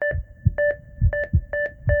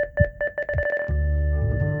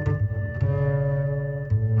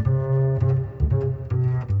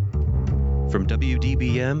from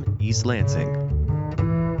WDBM East Lansing.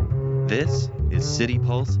 This is City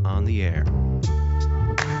Pulse on the Air.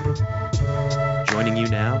 Joining you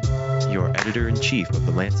now, your editor-in-chief of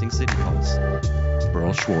the Lansing City Pulse,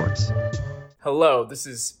 Burl Schwartz. Hello, this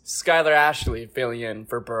is Skylar Ashley filling in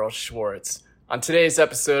for Burl Schwartz. On today's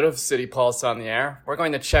episode of City Pulse on the Air, we're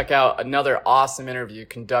going to check out another awesome interview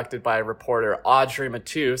conducted by reporter Audrey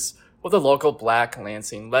Matus with a local Black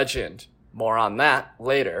Lansing legend. More on that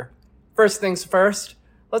later. First things first,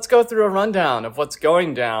 let's go through a rundown of what's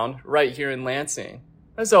going down right here in Lansing.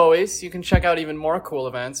 As always, you can check out even more cool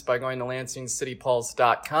events by going to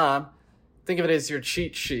lansingcitypulse.com. Think of it as your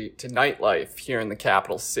cheat sheet to nightlife here in the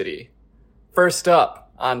capital city. First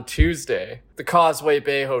up, on Tuesday, the Causeway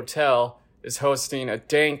Bay Hotel is hosting a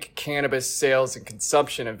dank cannabis sales and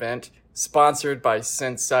consumption event sponsored by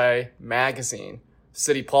Sensei Magazine.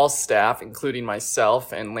 City Pulse staff, including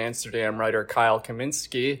myself and Lanserdam writer Kyle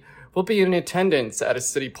Kaminsky, will be in attendance at a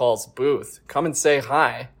City Pulse booth. Come and say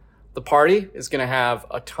hi. The party is going to have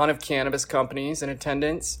a ton of cannabis companies in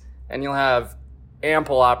attendance, and you'll have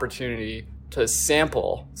ample opportunity to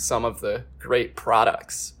sample some of the great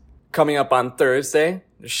products. Coming up on Thursday,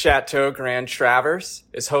 the Chateau Grand Traverse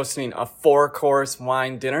is hosting a 4-course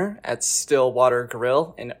wine dinner at Stillwater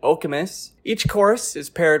Grill in Okemos. Each course is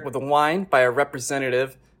paired with a wine by a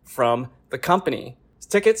representative from the company.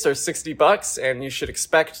 Tickets are $60, and you should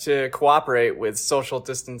expect to cooperate with social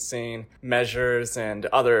distancing measures and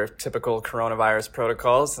other typical coronavirus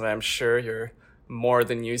protocols that I'm sure you're more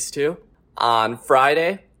than used to. On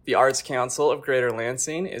Friday, the Arts Council of Greater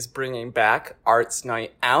Lansing is bringing back Arts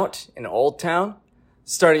Night Out in Old Town.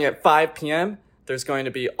 Starting at 5 p.m., there's going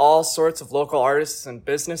to be all sorts of local artists and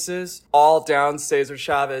businesses, all down Cesar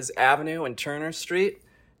Chavez Avenue and Turner Street.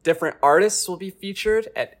 Different artists will be featured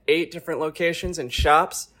at 8 different locations and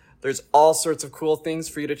shops. There's all sorts of cool things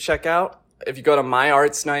for you to check out. If you go to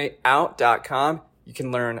myartsnightout.com, you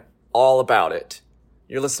can learn all about it.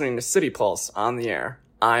 You're listening to City Pulse on the Air.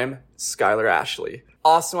 I'm Skylar Ashley.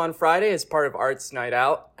 Also on Friday, as part of Arts Night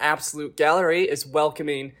Out, Absolute Gallery is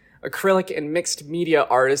welcoming acrylic and mixed media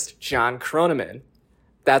artist John Kroneman.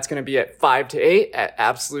 That's going to be at 5 to 8 at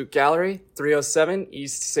Absolute Gallery, 307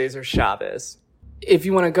 East Cesar Chavez. If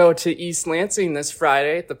you want to go to East Lansing this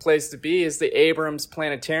Friday, the place to be is the Abrams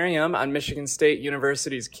Planetarium on Michigan State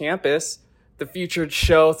University's campus. The featured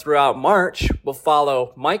show throughout March will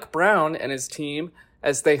follow Mike Brown and his team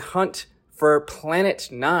as they hunt for Planet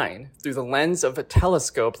 9 through the lens of a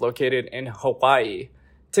telescope located in Hawaii.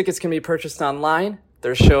 Tickets can be purchased online.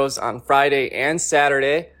 There are shows on Friday and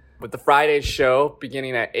Saturday, with the Friday show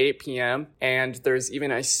beginning at 8 p.m., and there's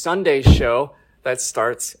even a Sunday show that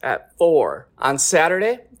starts at 4. On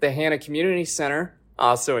Saturday, the Hanna Community Center,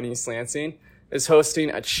 also in East Lansing, is hosting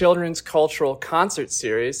a children's cultural concert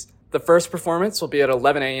series. The first performance will be at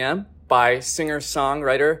 11 a.m. by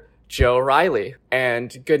singer-songwriter Joe Riley.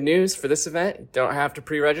 And good news for this event, you don't have to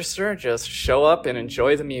pre-register, just show up and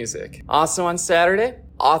enjoy the music. Also on Saturday,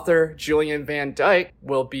 author Julian Van Dyke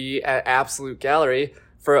will be at Absolute Gallery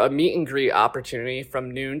for a meet and greet opportunity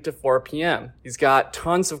from noon to 4 p.m. He's got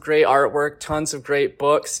tons of great artwork, tons of great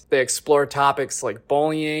books. They explore topics like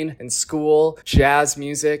bullying and school, jazz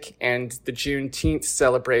music, and the Juneteenth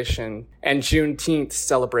celebration and Juneteenth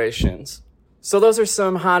celebrations. So those are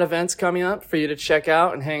some hot events coming up for you to check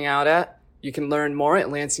out and hang out at. You can learn more at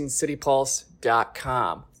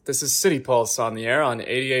lansingcitypulse.com. This is City Pulse on the Air on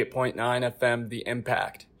 88.9 FM The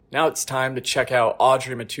Impact. Now it's time to check out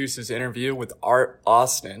Audrey Matus's interview with Art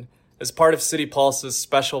Austin as part of City Pulse's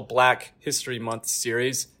special Black History Month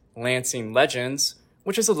series, Lansing Legends,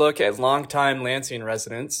 which is a look at longtime Lansing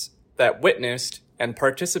residents that witnessed and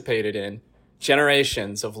participated in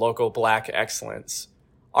generations of local Black excellence.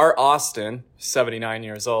 Art Austin, 79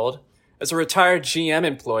 years old, is a retired GM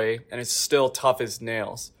employee and is still tough as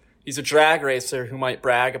nails. He's a drag racer who might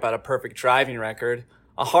brag about a perfect driving record,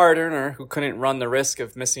 a hard earner who couldn't run the risk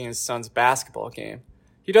of missing his son's basketball game.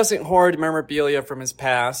 He doesn't hoard memorabilia from his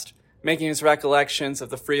past, making his recollections of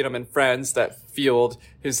the freedom and friends that fueled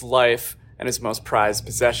his life and his most prized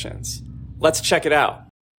possessions. Let's check it out.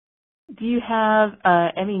 Do you have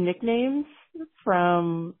any nicknames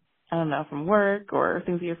from, I don't know, from work or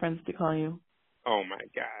things that your friends do call you? Oh, my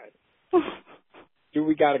God. Do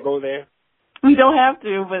we got to go there? We don't have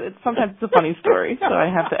to, but sometimes it's a funny story, so I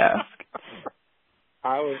have to ask.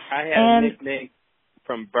 I had a nickname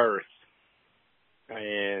from birth,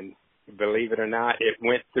 and believe it or not, it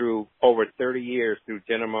went through over 30 years through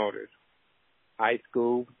General Motors, high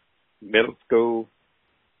school, middle school,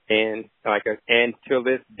 and till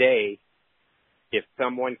this day, if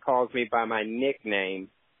someone calls me by my nickname,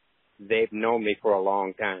 they've known me for a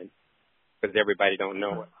long time. because everybody don't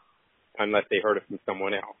know it unless they heard it from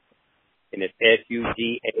someone else. And it's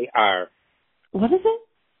Sugar. What is it?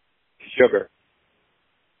 Sugar.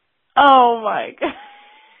 Oh my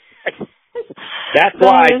God. That's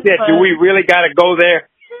why I said, do we really got to go there?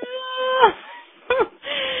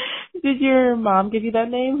 Did your mom give you that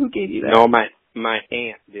name? Who gave you that? No, my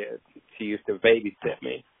aunt did. She used to babysit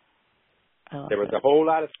me. There was a whole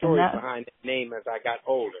lot of stories behind that name as I got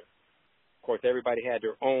older. Of course, everybody had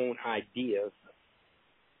their own ideas.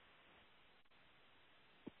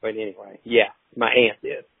 But anyway, yeah, my aunt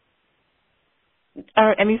did.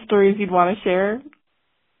 Are any stories you'd want to share?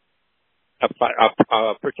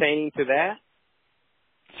 Pertaining to that?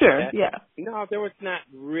 Sure, yeah. No, there was not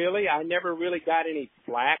really. I never really got any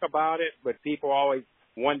flack about it, but people always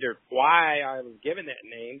wondered why I was given that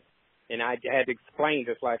name. And I had to explain,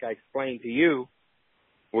 just like I explained to you.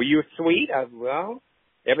 Were you sweet? Well,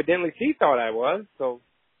 evidently she thought I was, so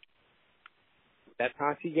that's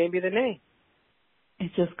how she gave me the name.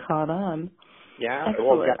 It just caught on. Yeah,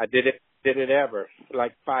 excellent. Well, I did it ever,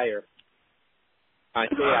 like fire. I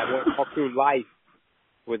say I went all through life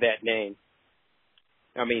with that name.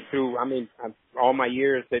 All my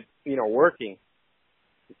years that, working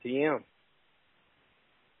at GM.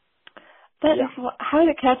 How did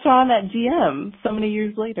it catch on at GM so many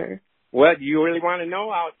years later? Well, do you really want to know?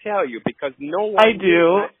 I'll tell you, because no one. I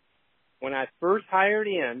do. When I first hired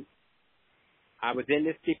in, I was in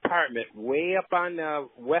this department way up on the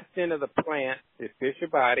west end of the plant at Fisher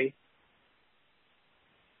Body,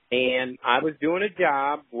 and I was doing a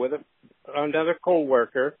job with another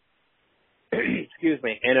coworker. Excuse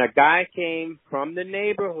me. And a guy came from the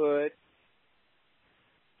neighborhood,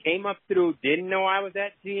 came up through, didn't know I was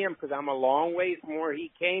at GM because I'm a long ways from where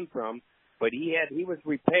he came from, but he was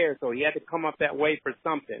repaired, so he had to come up that way for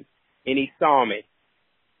something, and he saw me.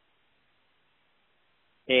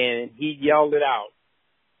 And he yelled it out.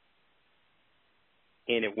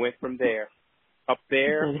 And it went from there. Up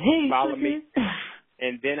there, hey, followed me.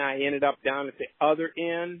 And then I ended up down at the other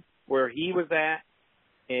end where he was at.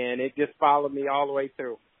 And it just followed me all the way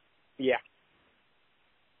through. Yeah.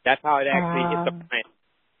 That's how it actually hit the plant.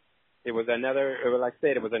 It was like I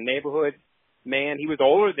said, it was a neighborhood man. He was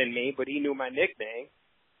older than me, but he knew my nickname.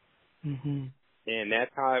 Mm-hmm. And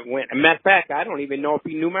that's how it went. As a matter of fact, I don't even know if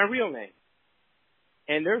he knew my real name.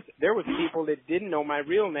 And there was people that didn't know my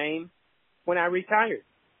real name when I retired.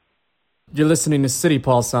 You're listening to City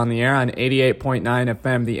Pulse on the air on 88.9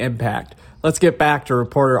 FM, The Impact. Let's get back to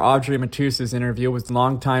reporter Audrey Matusa's interview with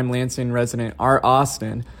longtime Lansing resident Art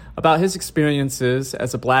Austin about his experiences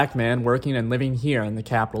as a black man working and living here in the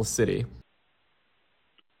capital city.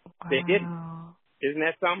 Wow. They did. Isn't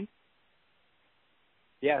that something?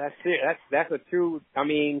 Yeah, that's it. That's a true.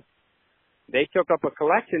 They took up a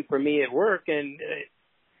collection for me at work, and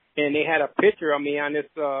they had a picture of me on this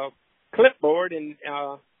clipboard, and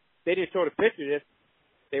they just showed a picture of this.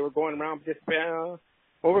 They were going around just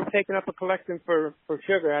over taking up a collection for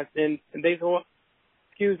Sugar, and they said, well,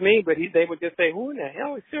 excuse me, but they would just say, who in the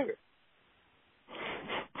hell is Sugar?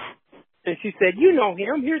 And she said, you know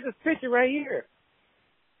him. Here's his picture right here.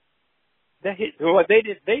 They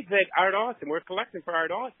said Art Austin. We're collecting for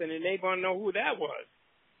Art Austin, and they want to know who that was.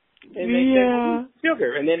 And they said, well,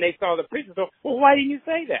 Sugar. And then they saw the picture. So, well, why didn't you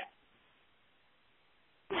say that?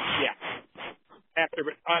 Yeah.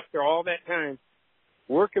 After all that time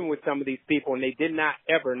working with some of these people, and they did not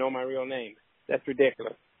ever know my real name. That's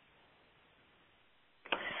ridiculous.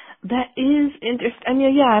 That is interesting.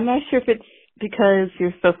 I'm not sure if it's because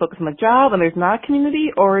you're so focused on the job and there's not a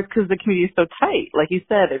community, or it's because the community is so tight. Like you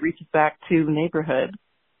said, it reaches back to the neighborhood.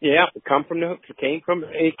 Yeah, it came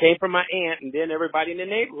from my aunt, and then everybody in the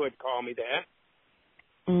neighborhood called me that.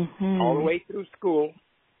 Mm-hmm. All the way through school.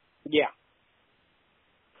 Yeah.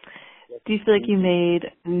 Do you feel like you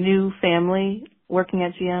made new family working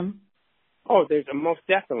at GM? Oh, there's most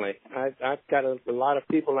definitely. I've got a lot of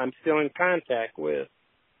people I'm still in contact with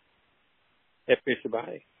at Fisher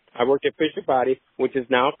Body. I worked at Fisher Body, which is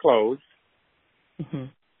now closed,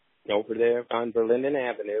 over there on Verlinden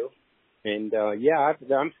Avenue, and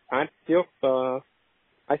I'm still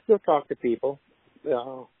I still talk to people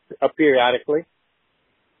periodically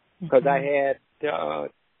because I had.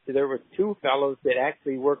 There were two fellows that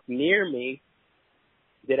actually worked near me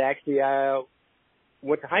that actually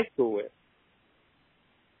went to high school with.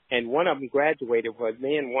 And one of them graduated with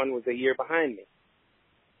me, and one was a year behind me.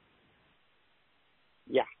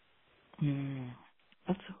 Yeah.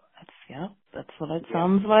 That's what it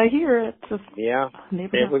sounds like here. It's just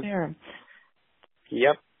neighborhood there.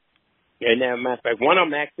 Yep. And as a matter of fact, one of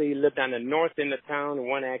them actually lived on the north end of town, and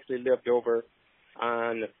one actually lived over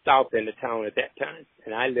on the south end of town at that time,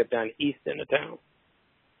 and I lived on the east end of town.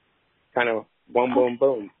 Kind of boom, boom,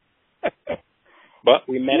 boom. But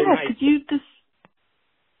we met in high school.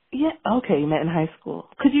 Could you okay, you met in high school.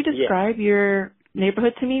 Could you describe your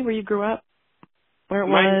neighborhood to me, where you grew up? Where it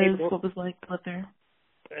was, what it was like to live there?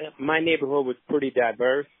 My neighborhood was pretty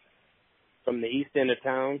diverse. From the east end of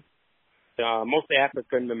town, most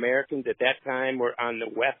African Americans at that time were on the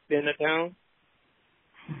west end of town.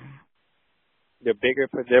 The bigger,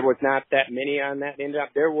 there was not that many on that end.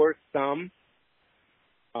 There were some,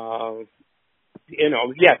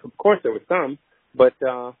 yes, of course there were some, but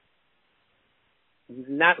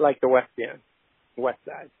not like the west end, west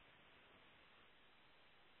side.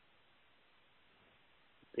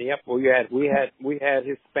 Yep, we had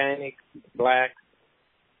Hispanics, blacks,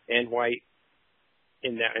 and white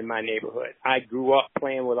in my neighborhood. I grew up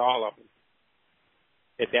playing with all of them.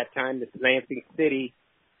 At that time, the Lansing City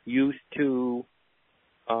used to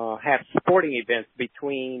have sporting events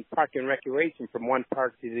between Park and Recreation from one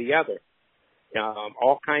park to the other.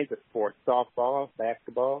 All kinds of sports, softball,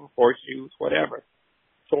 basketball, horseshoes, whatever.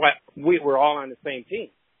 So we were all on the same team.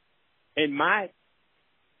 In my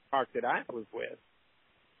park that I was with,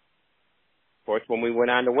 of course, when we went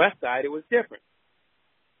on the west side, it was different.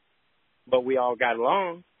 But we all got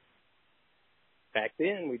along. Back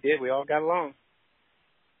then, we did. We all got along.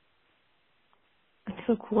 That's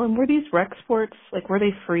so cool. And were these rec sports, like, were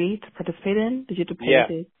they free to participate in? Did you have to pay?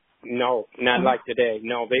 Yeah. No, not like today.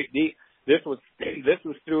 No, this was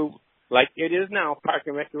through, like it is now, Park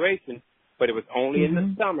and Recreation, but it was only in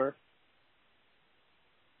the summer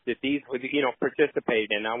that these would,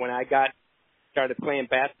 participate in. Now, when I started playing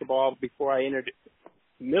basketball before I entered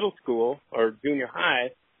middle school or junior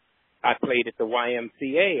high, I played at the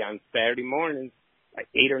YMCA on Saturday mornings, like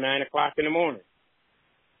 8 or 9 o'clock in the morning,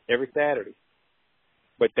 every Saturday.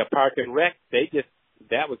 But the Park and Rec,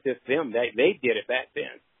 that was just them. They did it back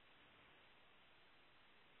then.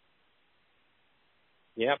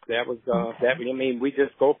 Yep, that was, we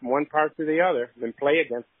just go from one park to the other and play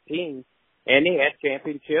against teams. And they had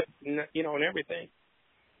championships and, and everything.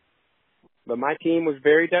 But my team was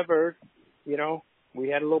very diverse. We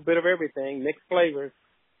had a little bit of everything, mixed flavors.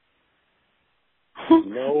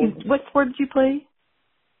 What sport did you play?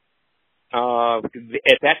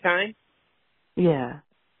 At that time? Yeah.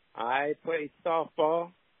 I played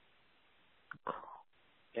softball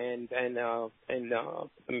and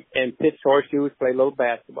pitched horseshoes, played a little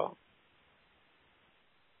basketball.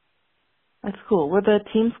 That's cool. Were the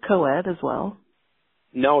teams co-ed as well?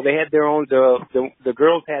 No, they had their own. The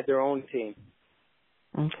girls had their own team.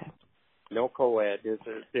 Okay. No co-ed.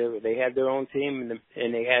 They had their own team,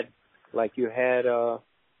 and they had, like, you had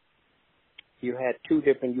two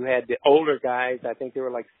different. You had the older guys. I think they were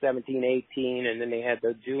like 17, 18, and then they had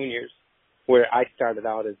the juniors, where I started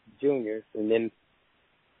out as juniors, and then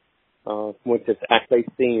went to actually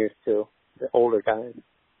seniors too, the older guys.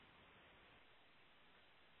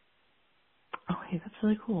 Oh, hey, that's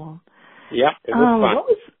really cool. Yep, it was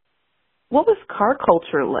fun. What was car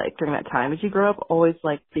culture like during that time? Did you grow up always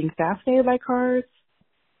like being fascinated by cars?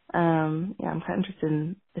 I'm kind of interested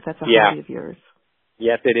in if that's a hobby of yours.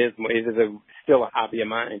 Yes, it is. It is still a hobby of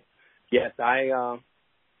mine. Yes, I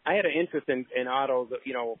had an interest in autos,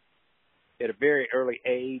 at a very early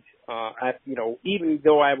age. Even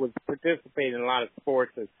though I was participating in a lot of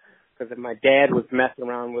sports, because my dad was messing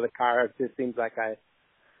around with a car, it just seems like it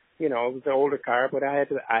was an older car, but it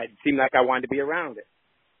seemed like I wanted to be around it.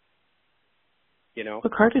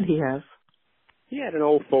 What car did he have? He had an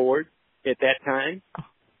old Ford at that time.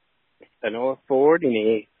 An old Ford, and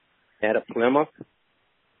he had a Plymouth.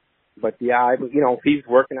 But he's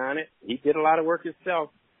working on it. He did a lot of work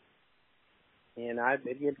himself. And I'd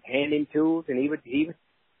hand him tools, and he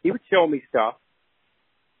would show me stuff.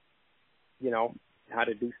 How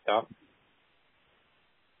to do stuff.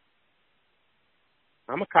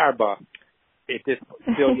 I'm a car buff. It just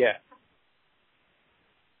still yet.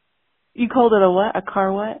 You called it a what? A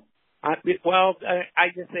car what? I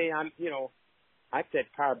just say I said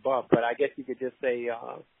car buff, but I guess you could just say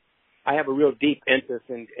I have a real deep interest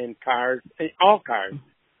in cars, in all cars.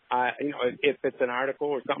 If it's an article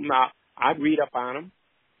or something, I read up on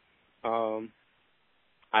them.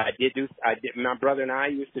 My brother and I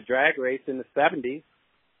used to drag race in the 70s.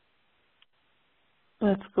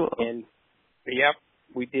 That's cool. And yep,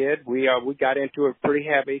 we did. We got into it pretty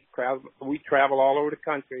heavy. We travel all over the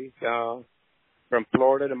country, from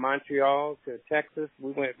Florida to Montreal to Texas.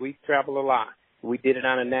 We traveled a lot. We did it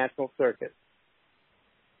on a national circuit.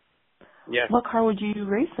 Yes. What car would you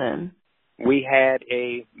race in? We had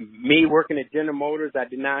me working at General Motors. I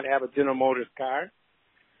did not have a General Motors car.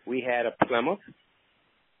 We had a Plymouth,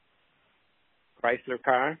 Chrysler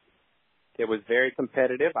car. It was very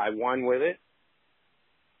competitive. I won with it.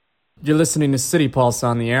 You're listening to City Pulse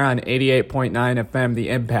on the air on 88.9 FM, The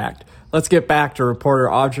Impact. Let's get back to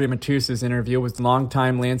reporter Audrey Matus's interview with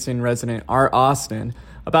longtime Lansing resident Art Austin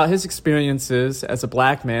about his experiences as a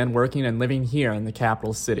black man working and living here in the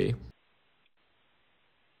capital city.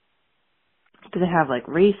 Did it have like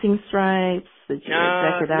racing stripes? Did you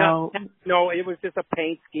deck it out? No, it was just a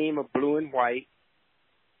paint scheme of blue and white.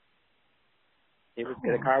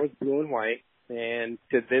 The car was blue and white. And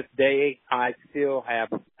to this day, I still have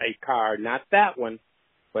a car. Not that one,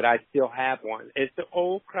 but I still have one. It's the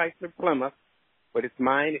old Chrysler Plymouth, but it's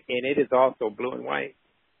mine, and it is also blue and white.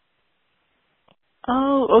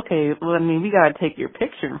 Oh, okay. Well, I mean, we got to take your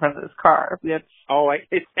picture in front of this car. It's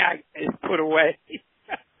put away.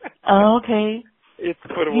 Oh, okay. It's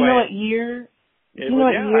put away. You know what year?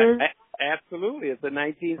 Absolutely. It's a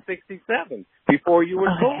 1967, before you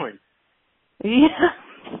were born. Yeah.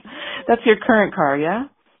 That's your current car, yeah?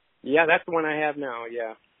 Yeah, that's the one I have now,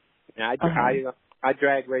 yeah. And I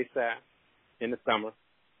drag race that in the summer.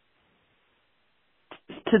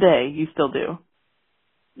 Today, you still do?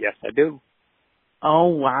 Yes, I do. Oh,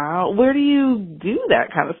 wow. Where do you do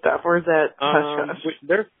that kind of stuff? Or is that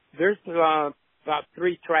hush-hush? There's about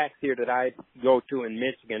 3 tracks here that I go to in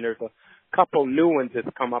Michigan. There's a couple new ones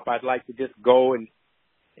that's come up. I'd like to just go and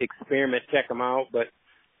experiment, check them out, but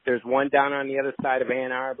there's one down on the other side of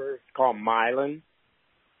Ann Arbor. It's called Milan.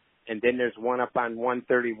 And then there's one up on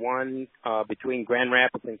 131 between Grand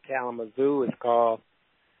Rapids and Kalamazoo. It's called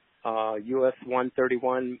US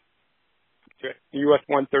 131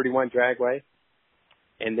 Dragway.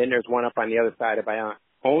 And then there's one up on the other side of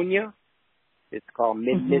Ionia. It's called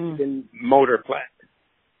Mid-Michigan Motorplex.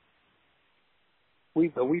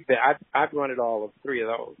 I've run it all of 3 of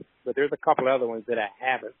those, but there's a couple other ones that I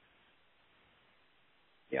haven't.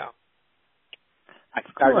 Yeah. I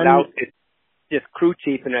started out as just crew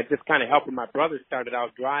chief, and I just kind of helping my brother started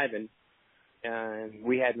out driving, and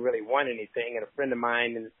we hadn't really won anything. And a friend of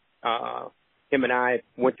mine, and him and I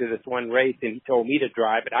went to this one race, and he told me to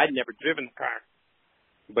drive, but I'd never driven the car.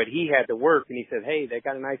 But he had to work, and he said, hey, they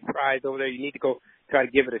got a nice prize over there. You need to go try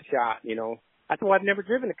to give it a shot, you know. I said, well, I've never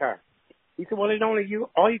driven a car. He said, well, it's only you.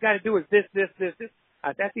 All you got to do is this.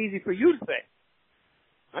 That's easy for you to say.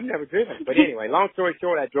 I've never driven. But anyway, long story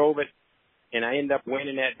short, I drove it, and I ended up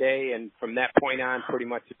winning that day. And from that point on, pretty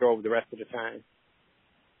much drove the rest of the time.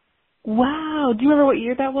 Wow. Do you remember what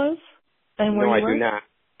year that was? And where no, you I were? do not.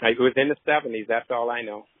 It was in the 70s. That's all I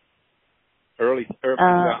know.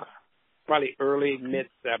 Probably early,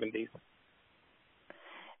 mid-70s.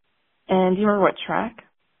 And do you remember what track?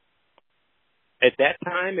 At that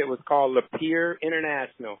time, it was called Lapeer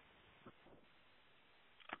International.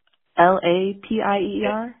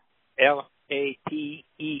 Lapeer?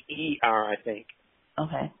 Lapeer, I think.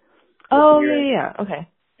 Okay. Oh, yeah. Okay.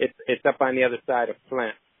 It's up on the other side of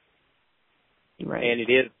Flint. Right. And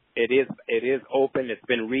it is open. It's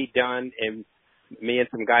been redone, and me and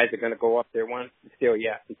some guys are going to go up there once still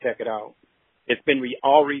yet and check it out. It's been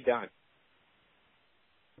all redone.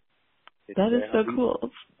 That is so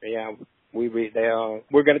cool. Yeah, we're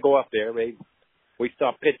going to go up there. We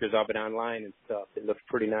saw pictures of it online and stuff. It looks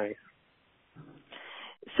pretty nice.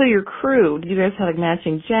 So your crew, do you guys have like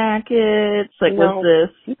matching jackets? Like, was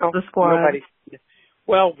this the squad? Nobody.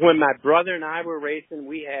 Well, when my brother and I were racing,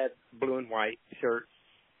 we had blue and white shirts.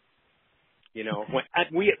 You know,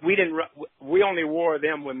 we only wore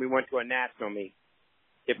them when we went to a national meet.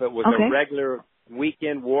 If it was a regular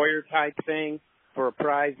weekend warrior type thing for a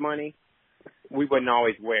prize money, we wouldn't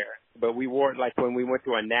always wear it. But we wore it like when we went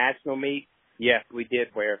to a national meet. Yes, we did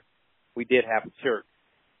have a shirt.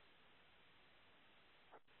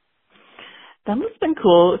 That must have been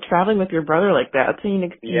cool traveling with your brother like that. It's a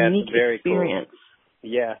unique experience. Cool.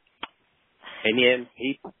 Yeah. And then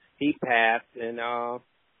he passed, and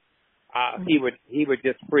he would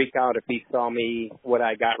just freak out if he saw me what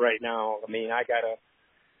I got right now. I mean, I got a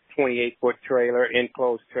 28-foot trailer,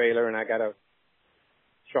 enclosed trailer, and I got a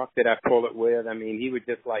truck that I pull it with. I mean, he would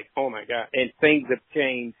just like, oh my God. And things have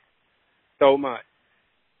changed so much,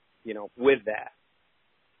 you know, with that.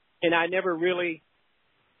 And I never really,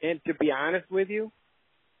 and to be honest with you,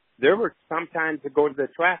 there were some times to go to the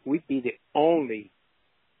track, we'd be the only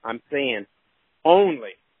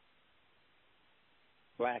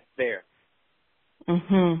black there.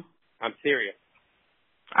 Mhm. I'm serious.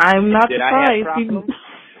 I'm not surprised. I have problems?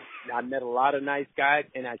 I met a lot of nice guys,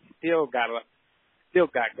 and I still got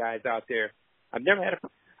guys out there. I've never had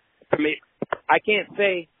I can't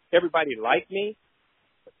say everybody liked me.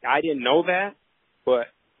 I didn't know that, but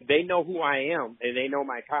they know who I am, and they know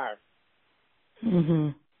my car.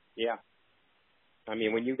 Mhm. Yeah. I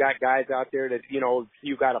mean, when you got guys out there that, you know,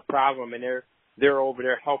 you got a problem and they're over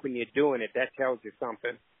there helping you doing it, that tells you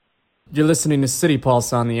something. You're listening to City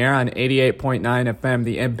Pulse on the air on 88.9 FM,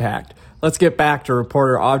 The Impact. Let's get back to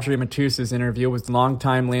reporter Audrey Matus's interview with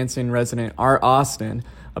longtime Lansing resident Art Austin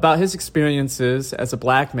about his experiences as a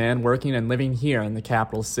black man working and living here in the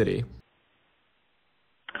capital city.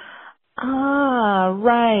 Ah,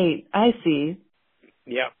 right. I see.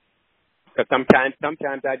 Yeah. Because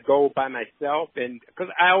sometimes I'd go by myself, and because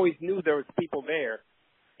I always knew there was people there,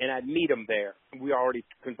 and I'd meet them there. We already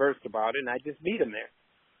conversed about it, and I'd just meet them there.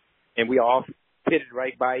 And we all pitted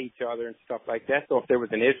right by each other and stuff like that. So if there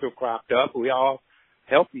was an issue cropped up, we all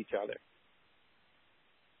helped each other.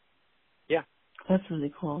 Yeah. That's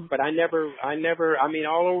really cool. But I mean,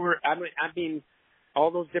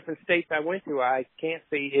 all those different states I went to, I can't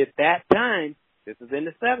say at that time, this is in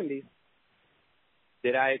the 70s,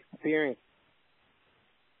 did I experience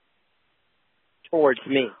towards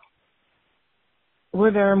me.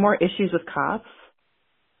 Were there more issues with cops?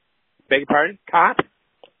 Beg your pardon? Cops?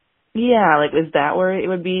 Yeah, like, is that where it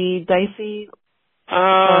would be dicey?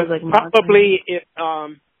 Probably if,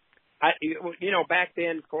 back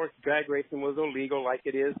then, of course, drag racing was illegal like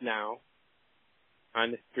it is now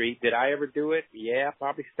on the street. Did I ever do it? Yeah,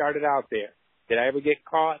 probably started out there. Did I ever get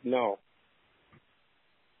caught? No.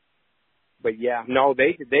 But yeah, no,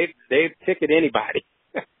 they'd ticket anybody.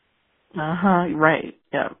 Right,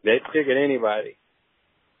 yeah. They'd ticket anybody.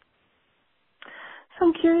 So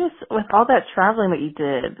I'm curious, with all that traveling that you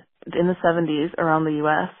did in the 70s around the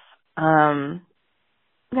U.S.,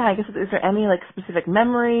 I guess, is there any, like, specific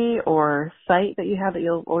memory or sight that you have that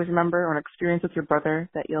you'll always remember, or an experience with your brother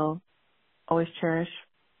that you'll always cherish?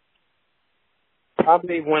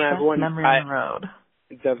 Probably when I went memory on the road.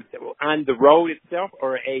 On the road itself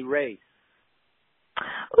or a race?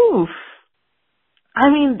 Oof. I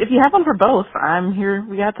mean, if you have one for both, I'm here.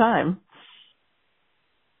 We got time.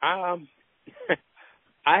 I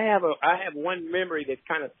have one memory that's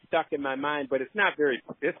kind of stuck in my mind, but it's not very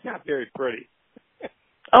pretty.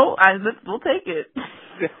 Oh, we'll take it.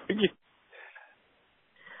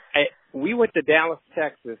 We went to Dallas,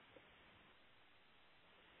 Texas,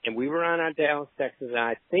 and we were on Dallas, Texas, and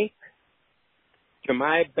I think, to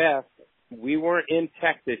my best, we weren't in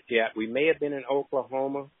Texas yet. We may have been in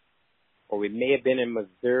Oklahoma, or we may have been in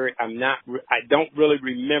Missouri. I don't really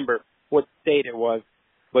remember what state it was,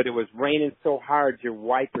 but it was raining so hard your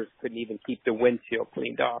wipers couldn't even keep the windshield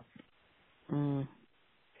cleaned off. Mm.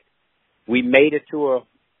 We made it to a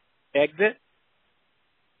exit,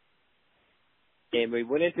 and we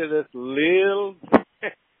went into this little.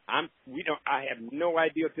 I have no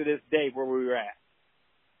idea to this day where we were at.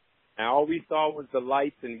 And all we saw was the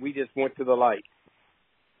lights, and we just went to the lights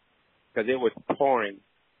because it was pouring.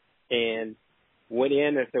 And went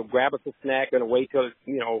in and said, "Grab us a snack, gonna wait till it,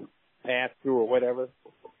 pass through or whatever."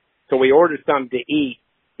 So we ordered something to eat,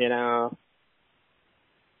 and I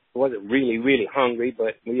wasn't really, really hungry,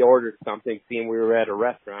 but we ordered something, seeing we were at a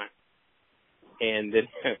restaurant. And then,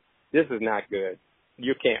 this is not good.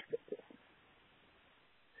 You can't.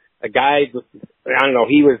 A guy, I don't know,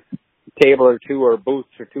 he was a table or two or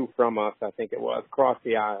booths or two from us, I think it was, across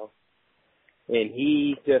the aisle. And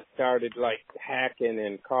he just started, like, hacking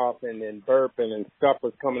and coughing and burping, and stuff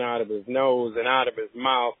was coming out of his nose and out of his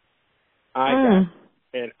mouth. I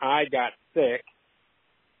got sick.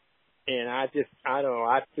 And I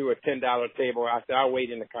threw a $10 table. I said, "I'll wait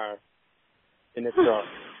in the car, in the truck."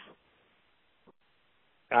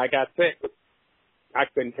 I got sick. I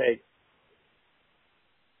couldn't take it.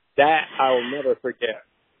 That I will never forget.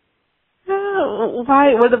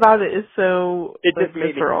 Why? What about it is so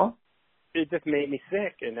visceral? It just made me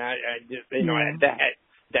sick, and I just,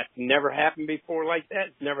 that's never happened before like that.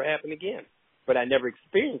 It's never happened again. But I never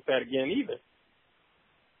experienced that again either.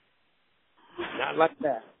 Not like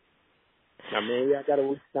that. Now, maybe I got a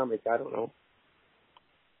weak stomach. I don't know.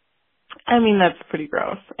 I mean, that's pretty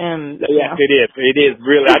gross. And yes, it is. It is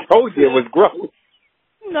really. I told you it was gross.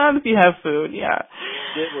 Not if you have food, yeah.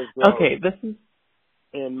 It was gross. Okay, this is.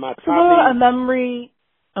 And my a memory.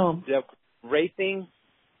 Oh. The racing.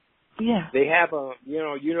 Yeah. They have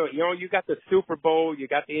you got the Super Bowl, you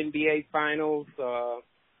got the NBA Finals.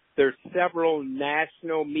 There's several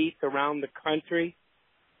national meets around the country.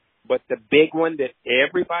 But the big one that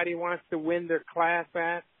everybody wants to win their class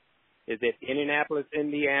at is at Indianapolis,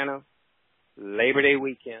 Indiana, Labor Day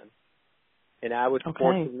weekend. And I was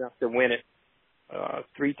fortunate enough to win it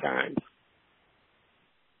 3 times.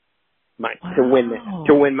 To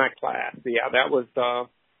win my class. Yeah, that was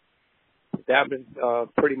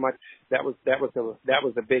pretty much that was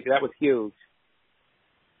huge.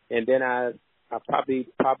 And then I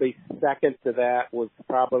Probably second to that was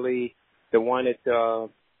probably the one at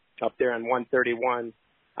up there on 131.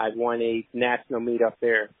 I won a national meet up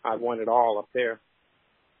there. I won it all up there.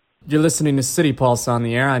 You're listening to City Pulse on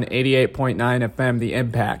the air on 88.9 FM, The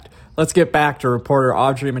Impact. Let's get back to reporter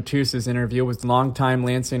Audrey Matus's interview with longtime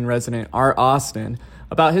Lansing resident Art Austin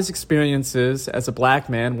about his experiences as a black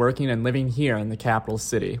man working and living here in the capital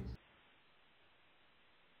city.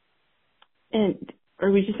 And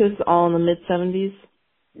are we just this all in the mid-70s?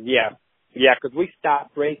 Yeah, because we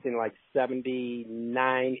stopped racing like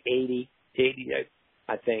 79, 80,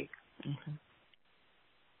 I think. Okay.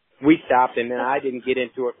 We stopped, and then I didn't get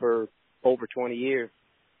into it for over 20 years.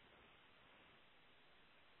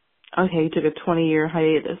 Okay, you took a 20-year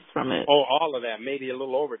hiatus from it. Oh, all of that, maybe a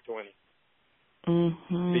little over 20.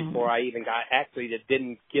 Mm-hmm. Before I even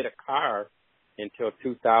didn't get a car until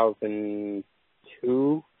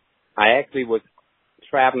 2002. I actually was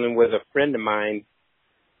traveling with a friend of mine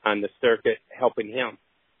on the circuit, helping him.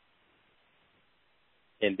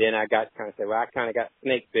 And then I got kind of got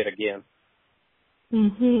snake bit again.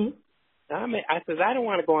 Mm-hmm. I said, I don't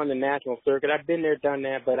want to go on the national circuit. I've been there, done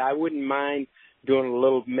that, but I wouldn't mind doing a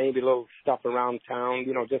little stuff around town,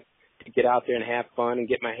 just to get out there and have fun and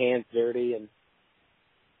get my hands dirty. And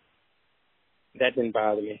that didn't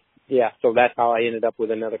bother me. Yeah, so that's how I ended up with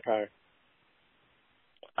another car.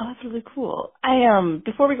 Oh, that's really cool.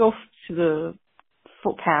 Before we go to the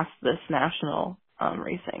past this national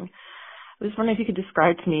racing, I was wondering if you could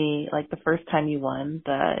describe to me, like, the first time you won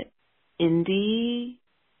the Indy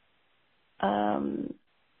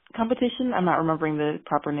competition. I'm not remembering the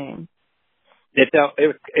proper name. It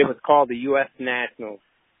was called the U.S. Nationals.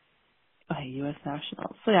 Okay, U.S.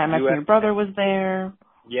 Nationals. So yeah, I imagine your brother was there.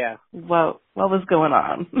 Yeah. What was going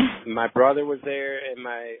on? My brother was there, and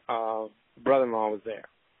my brother-in-law was there.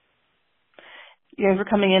 You guys were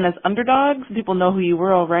coming in as underdogs? People know who you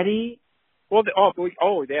were already? Well,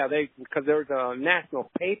 because there was a national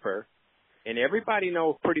paper, and everybody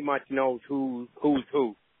pretty much knows who's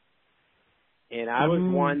who. And I was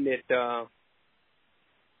one that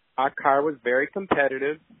our car was very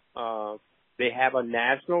competitive. They have a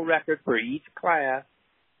national record for each class,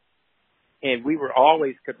 and we were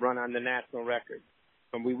always could run on the national record.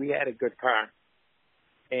 And we had a good car.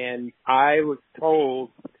 And I was told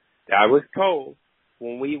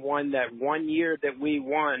when we won that 1 year that we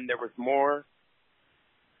won, there was more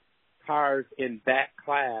cars in that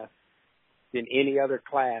class than any other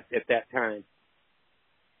class at that time.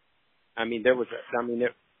 I mean, it was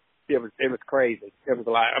crazy. It was a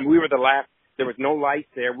lot. I mean, we were the last. There was no lights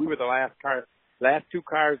there. We were the last two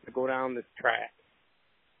cars to go down this track,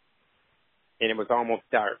 and it was almost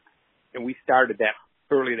dark. And we started that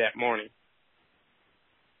early that morning.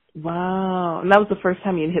 Wow! And that was the first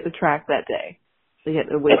time you'd hit the track that day, so you had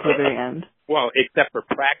to wait till the very end. Well, except for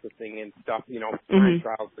practicing and stuff, time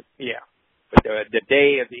trials. But yeah, but the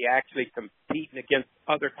day of the actually competing against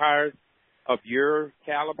other cars of your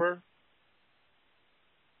caliber.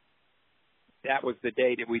 That was the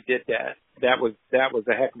day that we did that. That was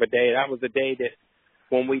a heck of a day. That was the day that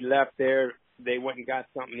when we left there, they went and got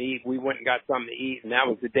something to eat. We went and got something to eat, and that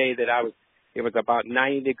was the day that it was about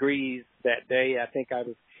 90 degrees that day. I think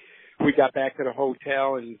we got back to the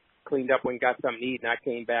hotel and cleaned up and got something to eat, and I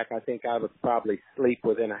came back. I think I was probably asleep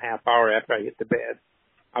within a half hour after I hit the bed.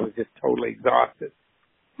 I was just totally exhausted.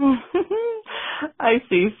 I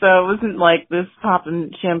see. So it wasn't like this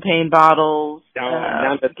popping champagne bottles,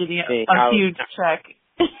 getting a huge check.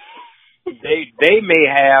 They may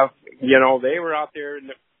have, they were out there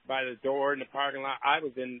by the door in the parking lot. I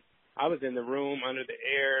was in the room under the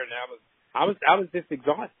air, and I was just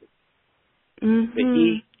exhausted. Mm-hmm.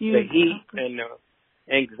 The heat, and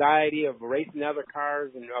anxiety of racing other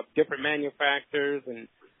cars and of different manufacturers, and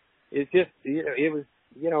it's just, it was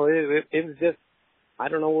just. I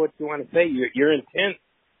don't know what you want to say. You're intense,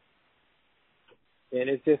 and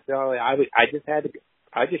it's just I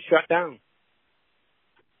just shut down.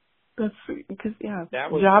 That's sweet because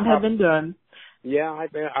the job had been done. Yeah,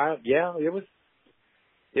 it was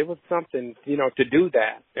something to do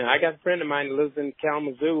that. And I got a friend of mine who lives in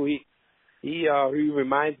Kalamazoo. He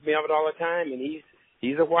reminds me of it all the time, and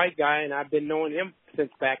he's a white guy, and I've been knowing him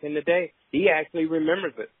since back in the day. He actually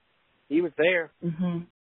remembers it. He was there. Mm-hmm.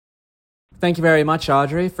 Thank you very much,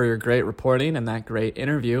 Audrey, for your great reporting and that great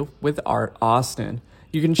interview with Art Austin.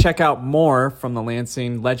 You can check out more from the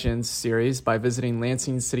Lansing Legends series by visiting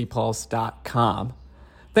lansingcitypulse.com.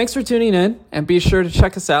 Thanks for tuning in, and be sure to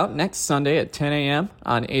check us out next Sunday at 10 a.m.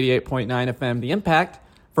 on 88.9 FM The Impact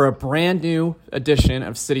for a brand new edition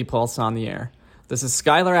of City Pulse on the Air. This is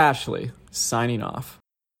Skylar Ashley, signing off.